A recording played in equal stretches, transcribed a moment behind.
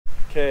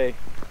Okay,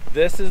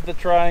 this is the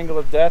triangle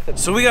of death.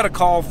 So we got a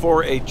call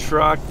for a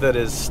truck that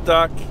is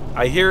stuck.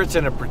 I hear it's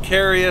in a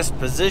precarious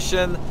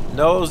position,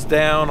 nose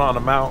down on a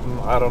mountain.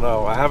 I don't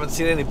know. I haven't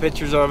seen any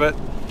pictures of it.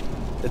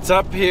 It's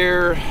up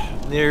here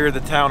near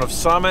the town of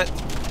Summit.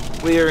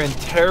 We are in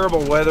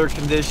terrible weather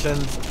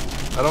conditions.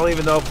 I don't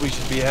even know if we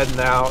should be heading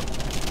out.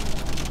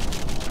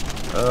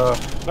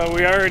 But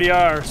we already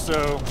are,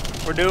 so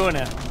we're doing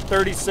it.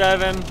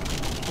 37,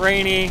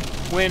 rainy,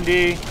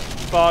 windy,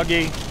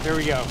 foggy. Here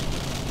we go.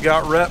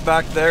 Got Rhett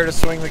back there to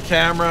swing the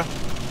camera.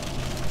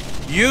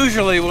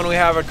 Usually when we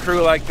have a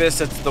crew like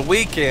this, it's the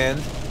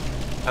weekend,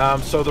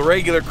 so the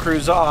regular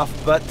crew's off.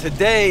 But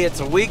today it's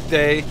a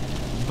weekday,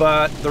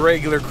 but the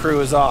regular crew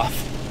is off.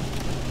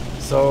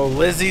 So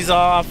Lizzie's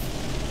off,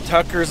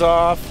 Tucker's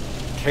off,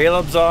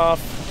 Caleb's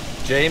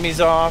off,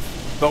 Jamie's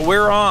off, but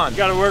we're on. You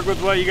gotta work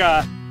with what you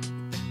got.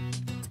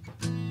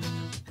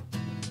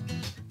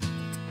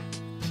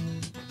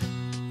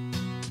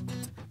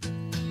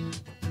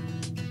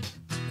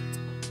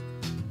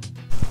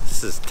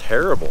 This is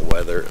terrible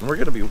weather, and we're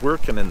gonna be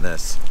working in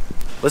this.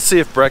 Let's see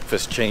if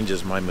breakfast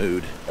changes my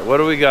mood. What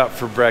do we got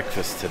for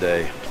breakfast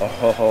today?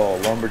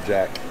 Oh,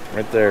 lumberjack,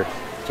 right there.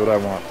 That's what I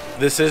want.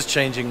 This is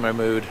changing my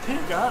mood.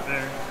 What you got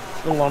there?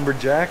 The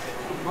lumberjack.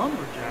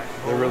 Lumberjack.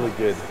 They're really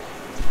good.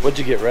 What'd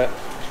you get, Rhett?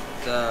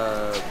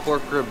 The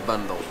pork rib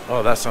bundle.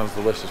 Oh, that sounds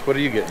delicious. What are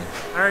you getting?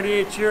 I already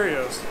ate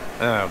Cheerios.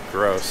 Oh,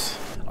 gross.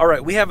 All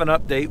right, we have an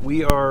update.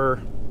 We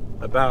are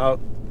about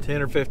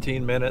 10 or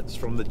 15 minutes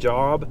from the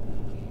job.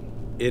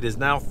 It is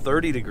now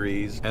 30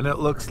 degrees, and it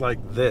looks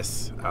like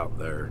this out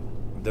there.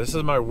 This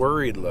is my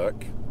worried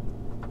look.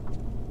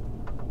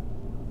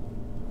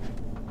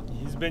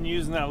 He's been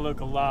using that look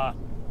a lot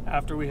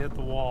after we hit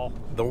the wall.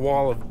 The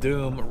wall of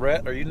doom.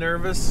 Rhett, are you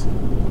nervous?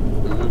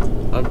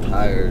 I'm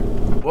tired.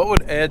 What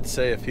would Ed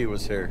say if he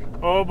was here?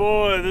 Oh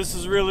boy, this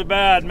is really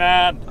bad,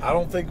 Matt. I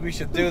don't think we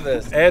should do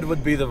this. Ed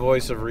would be the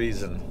voice of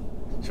reason.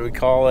 Should we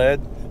call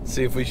Ed?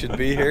 See if we should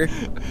be here?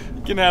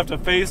 You're gonna have to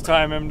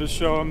FaceTime him to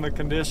show him the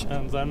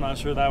conditions. I'm not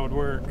sure that would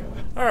work.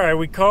 All right,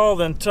 we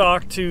called and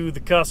talked to the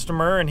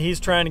customer, and he's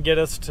trying to get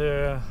us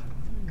to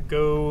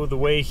go the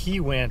way he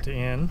went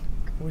in,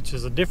 which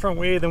is a different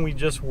way than we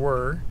just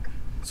were.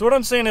 So what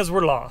I'm saying is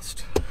we're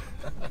lost.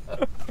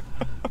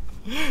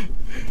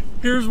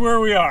 Here's where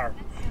we are.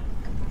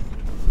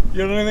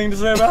 You have anything to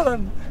say about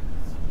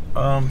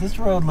it? This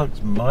road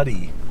looks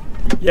muddy.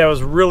 Yeah, it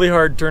was really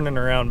hard turning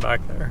around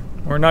back there.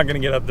 We're not gonna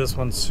get up this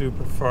one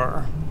super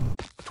far.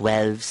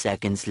 12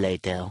 seconds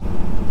later.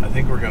 I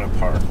think we're gonna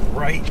park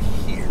right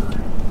here.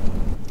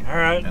 All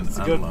right, And it's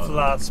a good unload.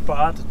 flat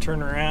spot to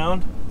turn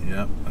around.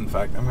 Yep, in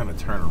fact, I'm gonna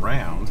turn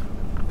around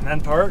And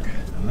then park.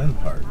 and then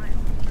park.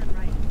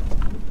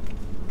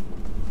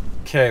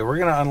 Okay, we're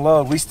gonna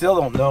unload. We still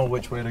don't know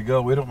which way to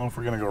go. We don't know if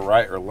we're gonna go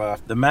right or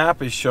left. The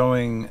map is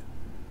showing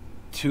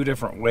 2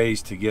 different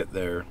ways to get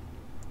there.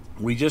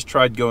 We just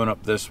tried going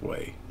up this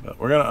way, but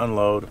we're gonna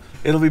unload.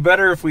 It'll be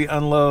better if we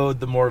unload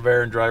the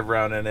Morrvair and drive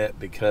around in it,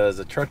 because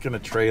a truck and a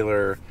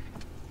trailer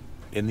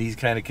in these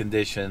kind of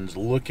conditions,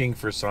 looking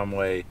for some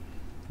way,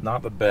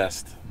 not the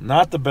best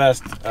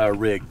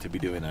rig to be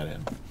doing that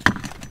in.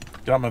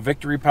 Got my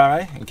victory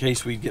pie in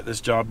case we get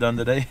this job done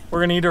today.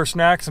 We're gonna eat our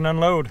snacks and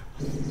unload.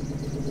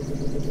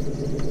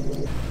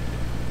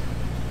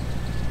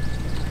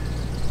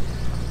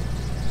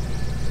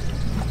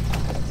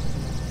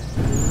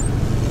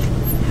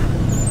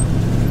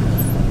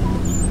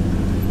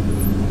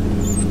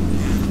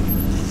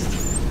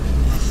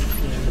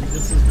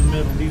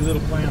 These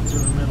little plants are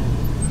in the middle.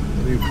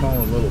 What are you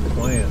calling little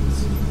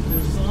plants?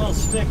 There's a little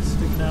sticks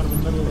sticking out of the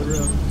middle of the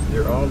road.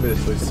 You're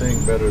obviously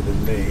seeing better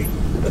than me.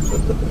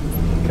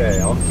 Okay,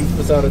 I'll keep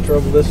us out of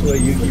trouble this way,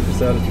 you keep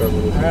us out of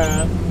trouble this way.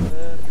 Alright.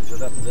 Is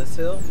it up this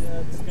hill?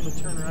 Yeah, it's gonna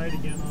turn right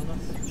again on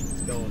us.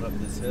 It's going up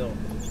this hill.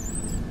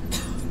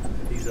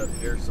 He's up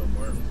here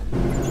somewhere.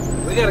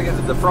 We gotta get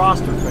the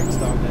defroster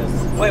fixed on this.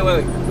 Wait.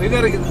 We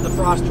gotta get the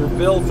defroster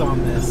built on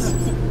this.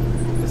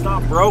 It's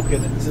not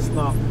broken, it's just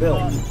not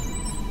built.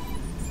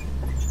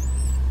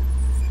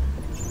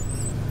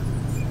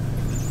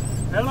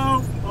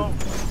 Hello? Oh.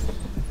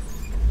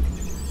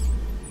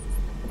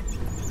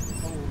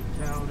 Holy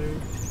cow,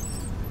 dude.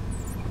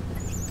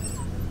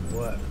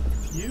 What?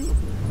 You.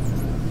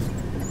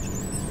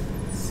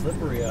 It's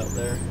slippery out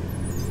there.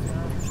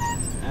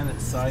 And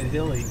it's side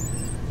hilly.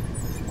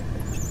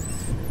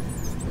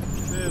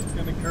 It's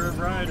gonna curve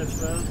right, it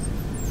says.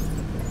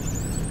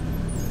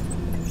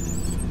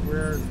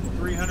 We're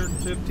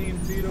 315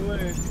 feet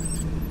away.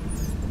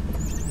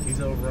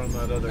 He's over on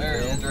that other There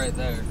he hill. is, right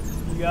there.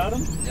 You got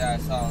him? Yeah, I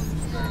saw him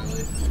just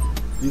barely.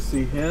 You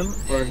see him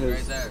Yeah, or he's his?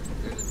 right there.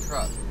 There's a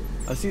truck.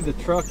 I see the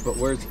truck, but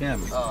where's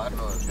him? Oh, I don't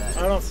know what that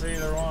I don't see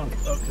either one.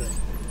 Okay.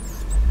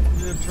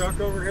 Is there a truck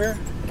over here?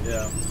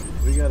 Yeah.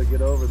 We gotta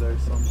get over there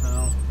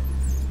somehow.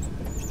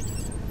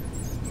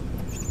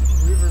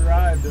 We've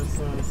arrived, it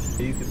says.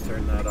 You can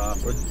turn that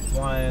off. We're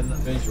flying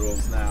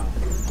visuals now.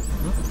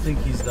 I don't think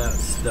he's that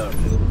stuck.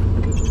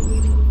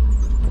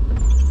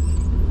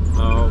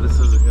 Oh, this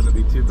isn't gonna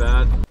be too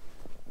bad.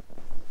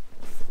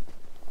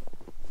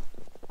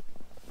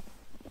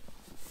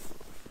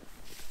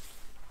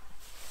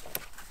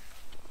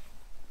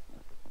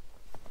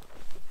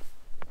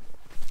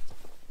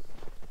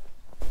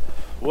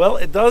 Well,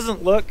 it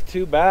doesn't look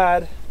too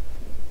bad.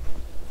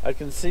 I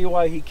can see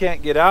why he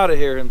can't get out of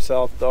here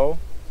himself, though.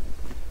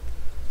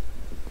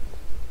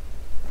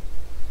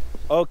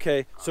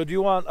 Okay, so do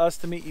you want us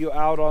to meet you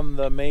out on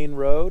the main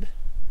road?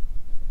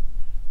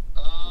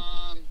 Yeah,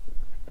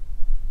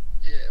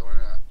 why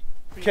not?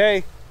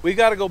 Okay, we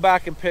got to go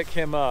back and pick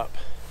him up.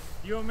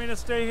 You want me to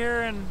stay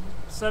here and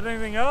set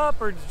anything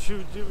up, or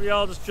should we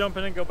all just jump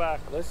in and go back?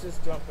 Let's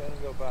just jump in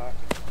and go back.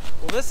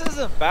 Well, this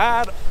isn't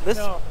bad.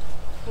 No,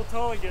 we'll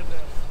totally get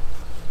this.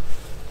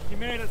 He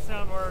made it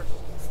sound worse.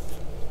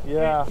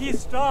 Yeah. He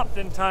stopped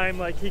in time,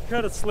 like he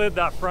could have slid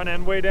that front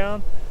end way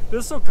down.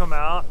 This will come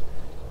out.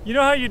 You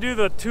know how you do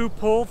the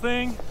 2-pull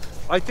thing?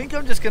 I think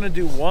I'm just gonna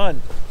do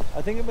one.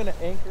 I think I'm gonna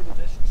anchor to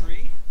this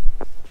tree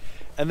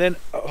and then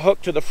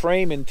hook to the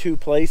frame in 2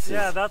 places.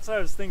 Yeah, that's what I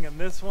was thinking.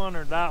 This one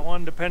or that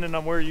one, depending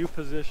on where you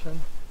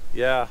position.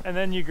 Yeah. And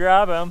then you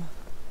grab him.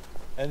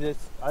 And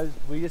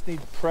we just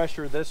need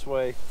pressure this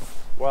way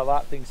while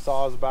that thing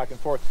saws back and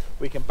forth.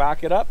 We can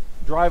back it up,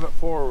 drive it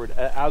forward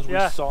as we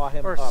saw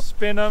him or up.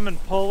 Spin him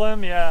and pull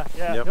him. Yeah,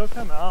 Yep. He'll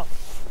come out.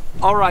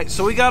 All right,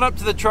 so we got up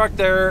to the truck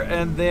there,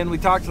 and then we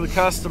talked to the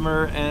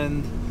customer,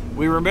 and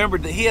we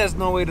remembered that he has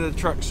no way to the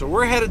truck. So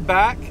we're headed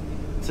back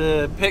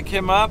to pick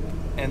him up,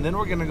 and then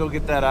we're gonna go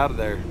get that out of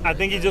there. I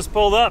think he just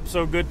pulled up,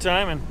 so good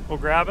timing. We'll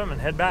grab him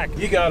and head back.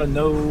 You gotta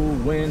know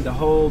when to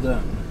hold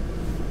him.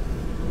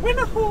 When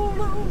to hold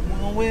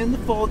him. When to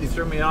fold. You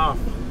threw me off.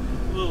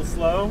 A little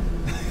slow.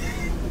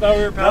 Thought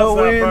we were past Know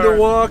that when part. to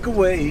walk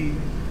away.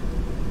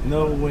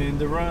 Know when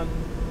to run.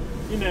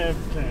 You never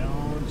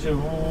count your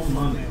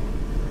money.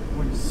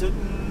 When you're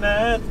sitting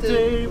at the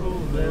table,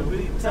 there'll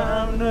be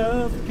time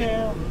enough to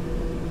count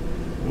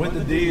When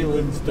the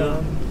dealing's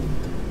done.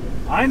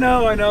 I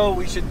know,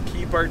 we should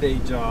keep our day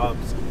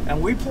jobs,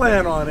 and we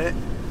plan on it.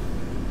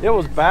 It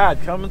was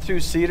bad coming through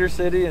Cedar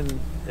City and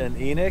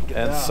Enoch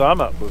and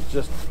Summit was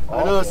just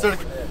I know. awful.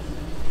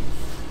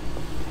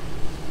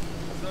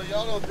 So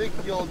y'all don't think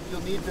you'll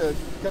need to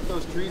cut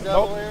those trees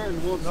out of there,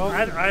 and we'll.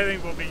 I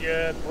think we'll be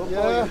good.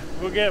 Yeah.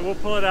 We'll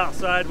pull it out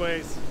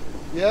sideways.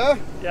 Yeah.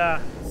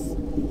 Yeah.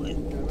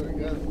 Very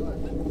good.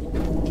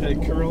 Okay,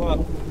 curl up.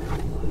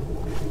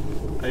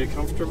 Are you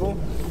comfortable?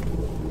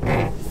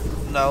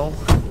 No.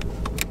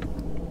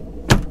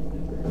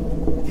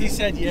 He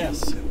said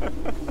yes.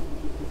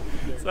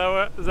 Is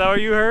that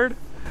what you heard?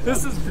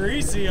 This is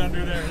greasy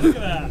under there. Look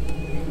at that.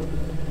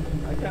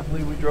 I can't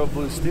believe we drove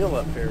blue steel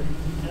up here.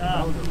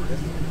 Yeah.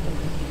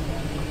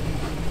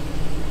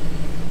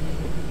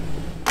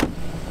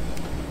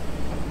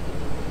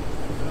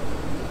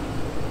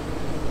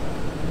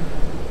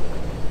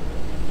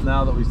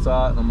 Now that we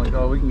saw it, I'm like,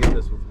 oh, we can get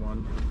this with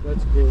one.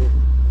 That's cool.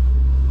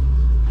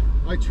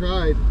 I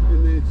tried,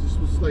 and then it just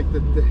was like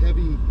the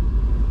heavy,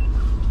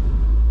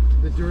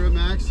 the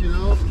Duramax, you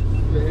know,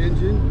 the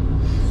engine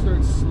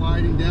starts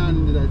sliding down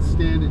into that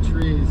stand of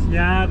trees.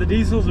 Yeah, the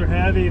diesels are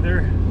heavy.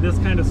 They're this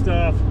kind of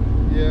stuff.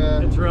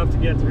 Yeah. It's rough to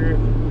get through.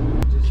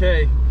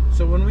 Okay,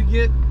 so when we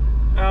get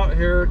out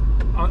here,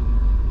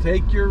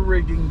 take your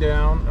rigging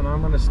down, and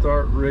I'm gonna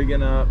start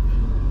rigging up.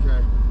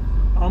 Okay.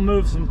 I'll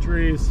move some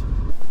trees.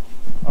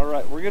 All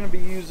right, we're gonna be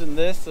using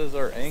this as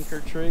our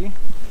anchor tree.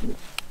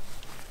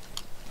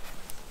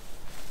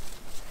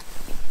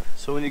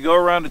 So when you go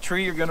around a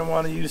tree, you're gonna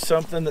wanna use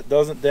something that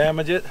doesn't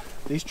damage it.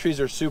 These trees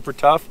are super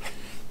tough.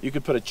 You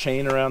could put a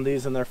chain around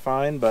these and they're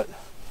fine, but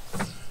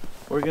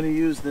we're gonna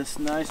use this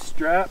nice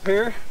strap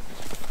here.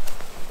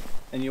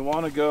 And you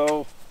wanna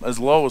go as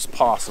low as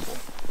possible.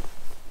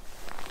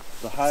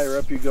 The higher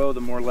up you go, the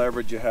more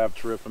leverage you have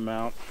to rip them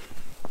out.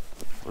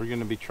 We're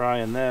gonna be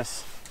trying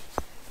this.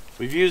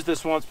 We've used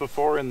this once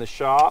before in the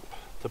shop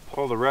to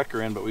pull the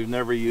wrecker in, but we've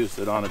never used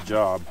it on a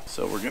job.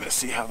 So we're gonna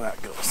see how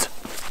that goes.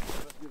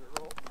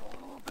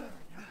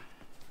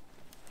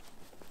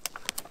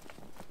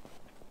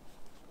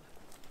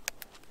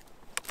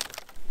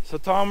 So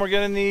Tom, we're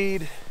gonna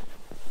need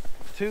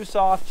 2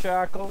 soft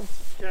shackles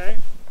Okay.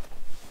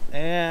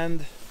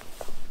 and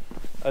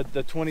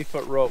the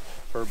 20-foot rope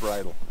for a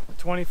bridle.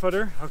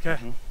 20-footer. Okay.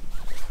 Mhm.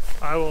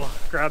 I will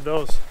grab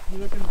those. You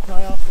looking to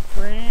tie off the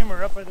frame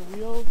or up by the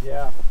wheels?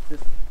 Yeah,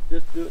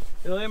 just do it.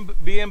 It'll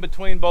be in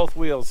between both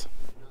wheels.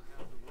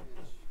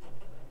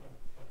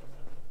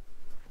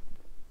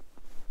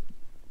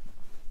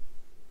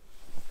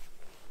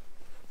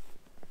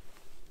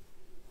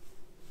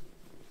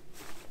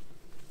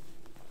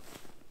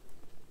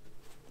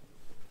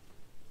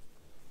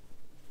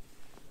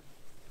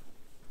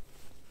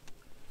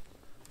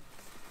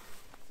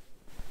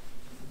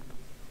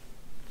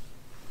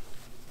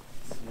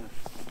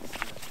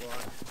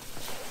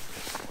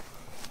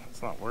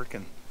 It's not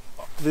working.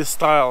 This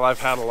style I've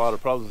had a lot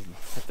of problems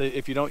with.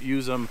 If you don't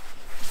use them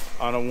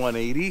on a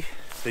 180,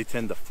 they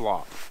tend to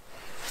flop.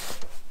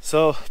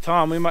 So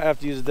Tom, we might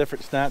have to use a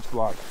different snatch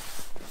block.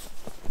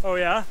 Oh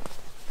yeah?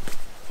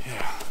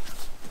 Yeah.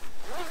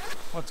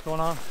 What's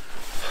going on?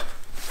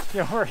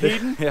 Yeah, we're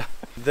heating. Yeah.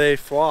 They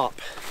flop.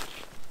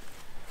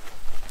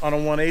 On a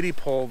 180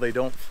 pole, they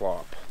don't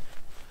flop.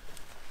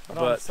 But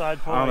on a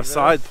side pull on like a this.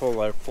 side pull,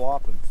 they're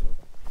flopping. So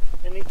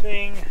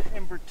Anything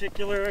in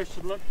particular I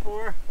should look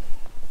for?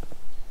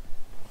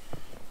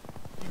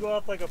 You go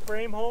off like a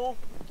frame hole?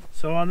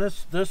 So on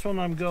this one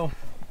I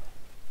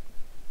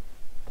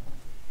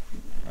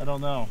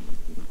don't know.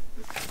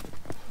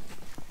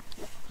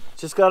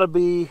 Just gotta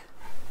be.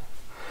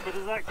 But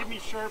does that give me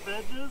sharp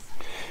edges?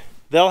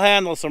 They'll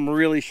handle some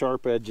really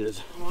sharp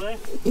edges. Will they?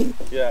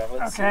 Yeah,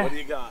 let's see. Okay. What do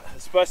you got?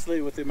 Especially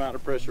with the amount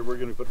of pressure we're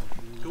gonna put.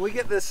 Can we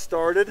get this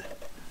started?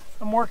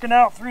 I'm working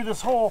out through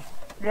this hole.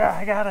 Yeah,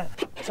 I got it.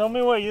 Tell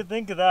me what you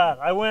think of that.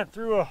 I went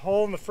through a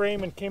hole in the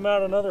frame and came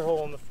out another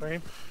hole in the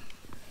frame.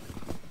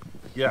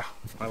 Yeah,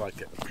 I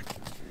like it.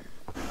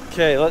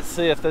 Okay, let's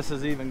see if this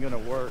is even gonna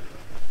work.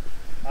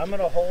 I'm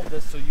gonna hold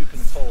this so you can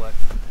pull it.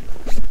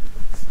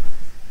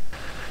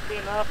 Be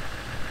enough.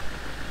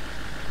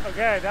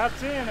 Okay,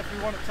 that's in if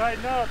you want to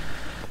tighten up.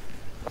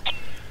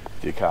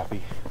 Do you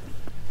copy?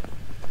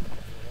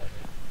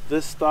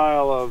 This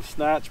style of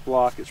snatch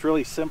block, it's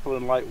really simple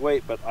and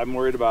lightweight, but I'm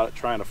worried about it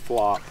trying to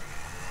flop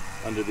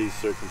under these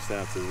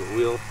circumstances, but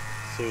we'll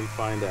soon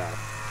find out.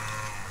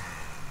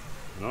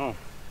 No,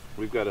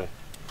 we've got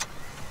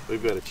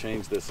to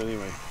change this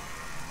anyway.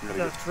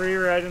 That tree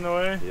right in the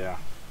way? Yeah,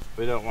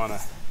 we don't want to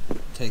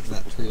Take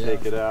that tree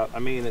take it out. I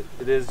mean,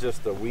 it is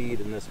just a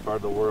weed in this part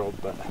of the world,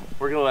 but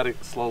we're gonna let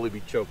it slowly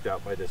be choked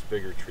out by this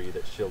bigger tree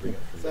that's shielding it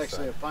from It's the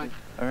actually a sun. pine.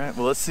 All right,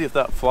 well, let's see if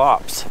that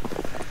flops.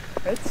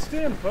 It's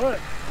staying put.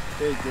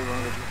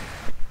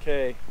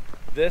 Okay,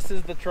 this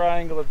is the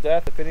triangle of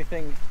death. If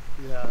anything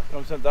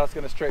comes in, that's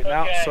gonna straighten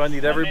out. So I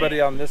need everybody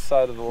on this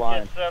side of the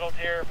line. Get settled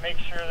here. Make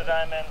sure that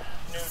I'm in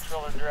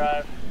neutral or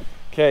drive.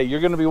 Okay,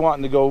 you're gonna be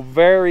wanting to go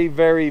very,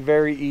 very,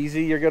 very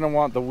easy. You're gonna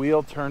want the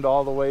wheel turned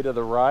all the way to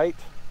the right.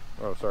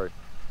 Oh, sorry.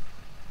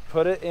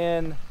 Put it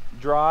in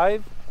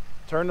drive,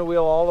 turn the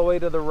wheel all the way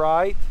to the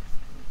right,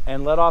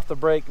 and let off the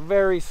brake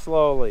very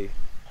slowly.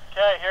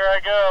 Okay, here I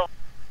go.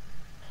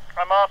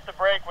 I'm off the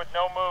brake with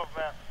no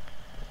movement.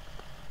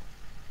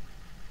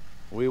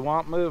 We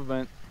want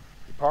movement.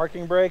 Your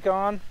parking brake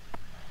on?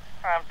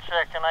 I'm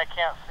checking. I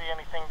can't see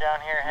anything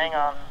down here. Hang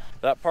on.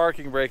 That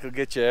parking brake will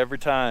get you every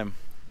time.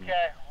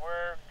 Okay,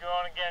 we're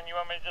going again. You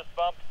want me to just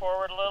bump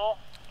forward a little?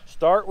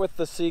 Start with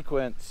the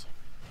sequence.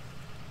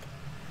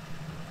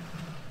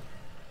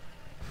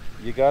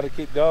 You got to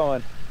keep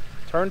going.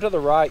 Turn to the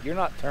right. You're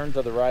not turned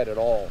to the right at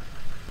all.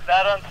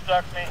 That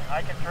unstuck me.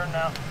 I can turn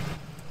now.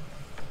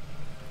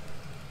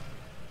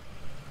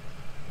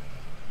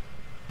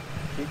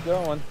 Keep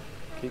going.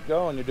 Keep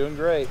going. You're doing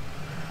great.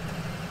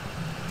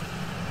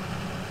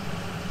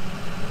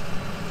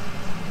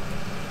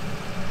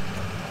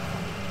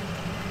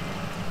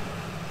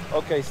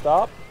 Okay,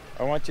 stop.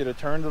 I want you to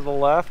turn to the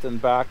left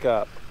and back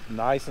up.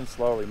 Nice and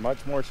slowly.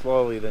 Much more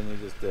slowly than you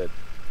just did.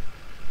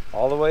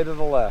 All the way to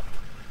the left.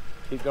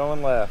 Keep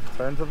going left.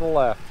 Turn to the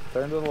left.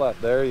 Turn to the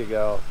left. There you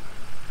go.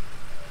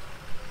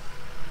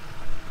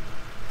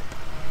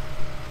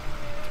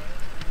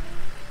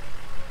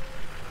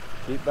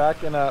 Keep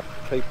backing up.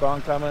 Keep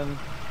on coming.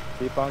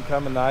 Keep on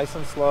coming. Nice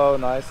and slow.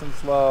 Nice and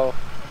slow.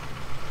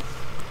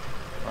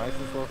 Nice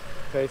and slow.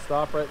 Okay,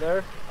 stop right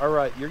there. All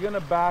right, you're going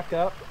to back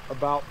up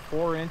about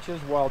 4 inches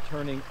while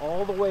turning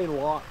all the way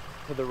locked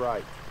to the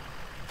right.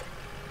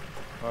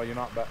 Oh, you're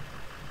not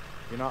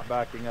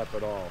backing up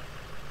at all.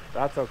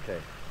 That's okay.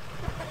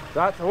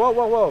 That's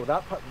whoa.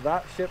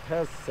 That ship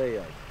has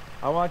sailed.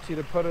 I want you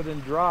to put it in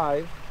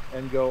drive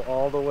and go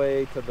all the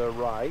way to the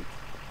right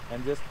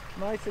and just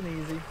nice and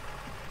easy.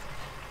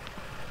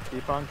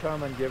 Keep on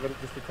coming. Give it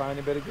just a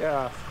tiny bit of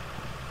gas.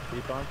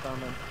 Keep on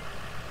coming.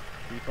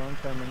 Keep on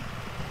coming.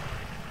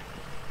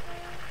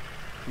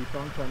 Keep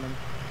on coming.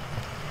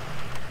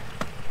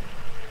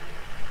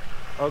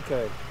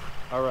 Okay.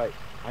 All right.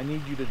 I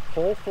need you to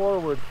pull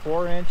forward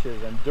 4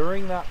 inches, and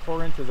during that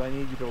 4 inches, I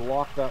need you to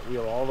lock that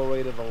wheel all the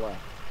way to the left.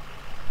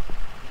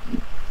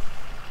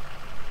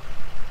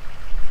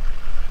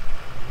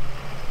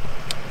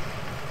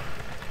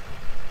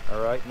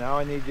 All right, now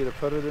I need you to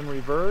put it in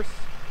reverse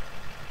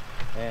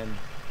and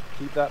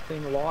keep that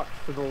thing locked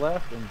to the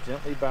left and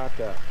gently back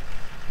up.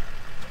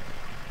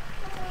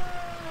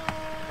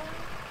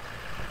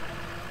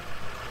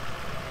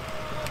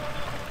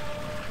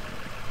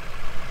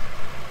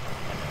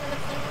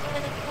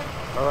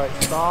 All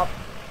right, stop.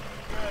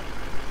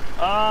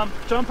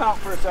 Jump out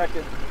for a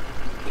second.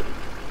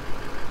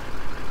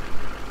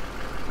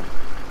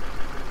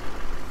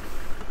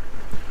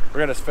 We're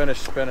gonna finish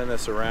spinning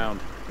this around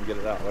and get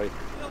it that way.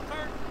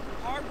 Turn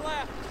hard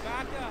left,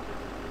 back up.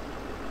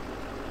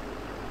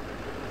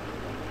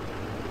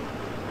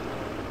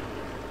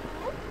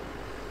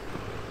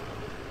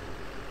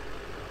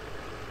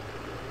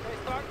 Okay,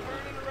 start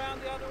turning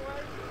around the other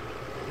way.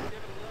 Give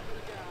it a little bit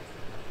of gas.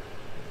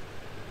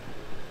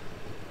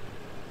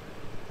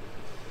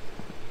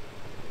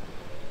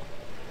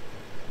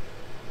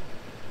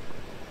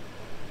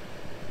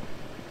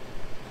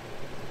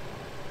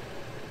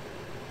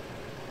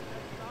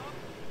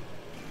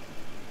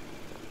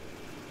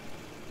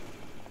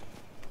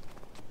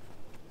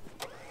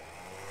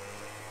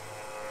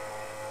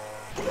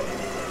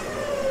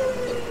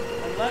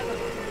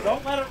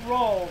 Don't let it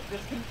roll.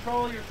 Just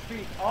control your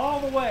speed all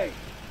the way.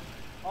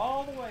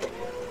 All the way.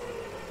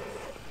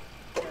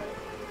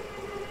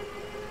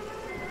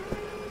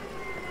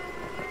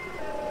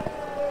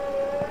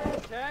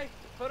 Okay,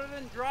 put it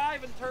in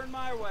drive and turn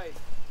my way.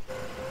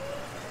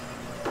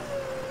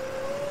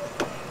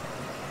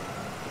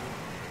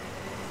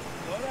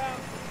 Slow down.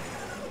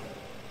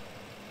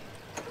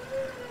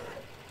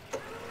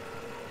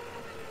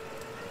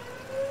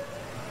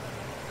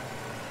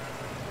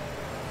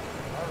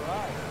 All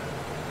right.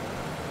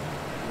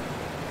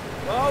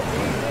 Well,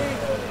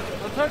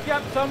 easy. Let's hook you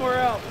up somewhere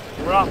else.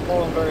 We're not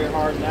pulling very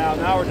hard now.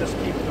 Now we're just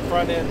keeping the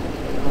front end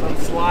from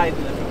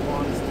sliding if it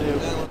wants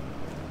to.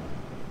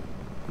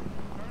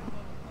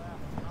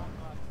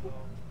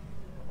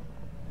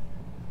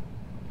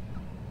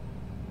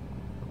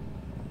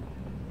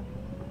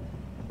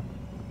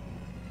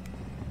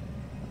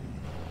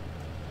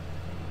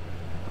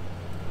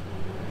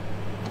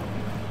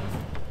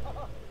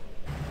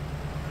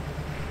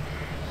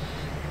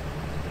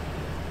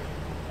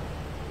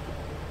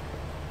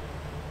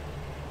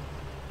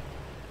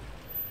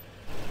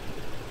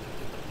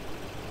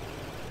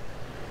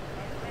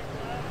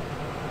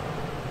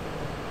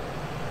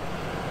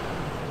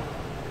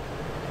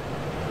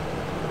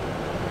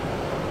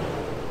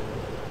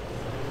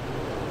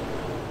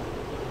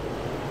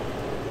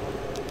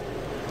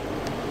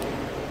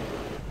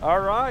 All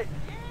right.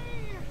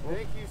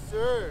 Thank you,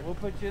 sir. We'll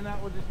put you in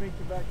that. We'll just meet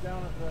you back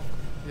down at the...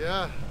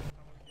 Yeah.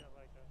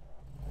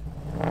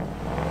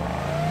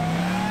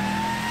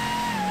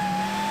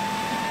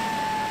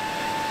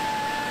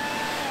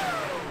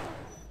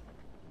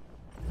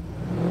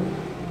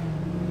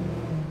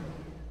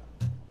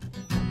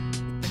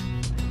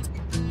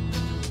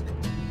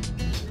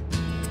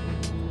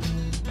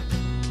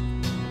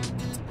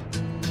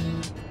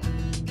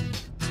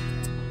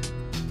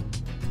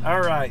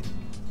 All right.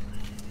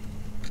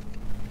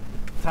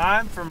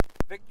 Time for my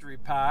victory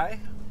pie,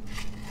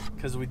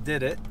 because we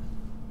did it.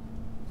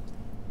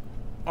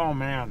 Oh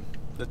man,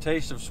 the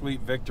taste of sweet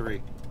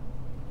victory.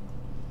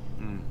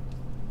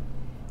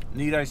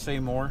 Need I say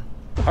more?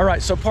 All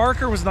right, so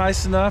Parker was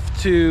nice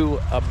enough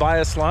to buy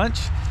us lunch.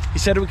 He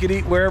said we could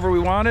eat wherever we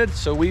wanted,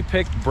 so we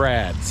picked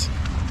Brad's.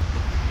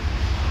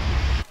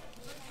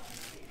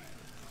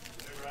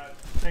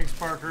 Thanks,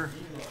 Parker.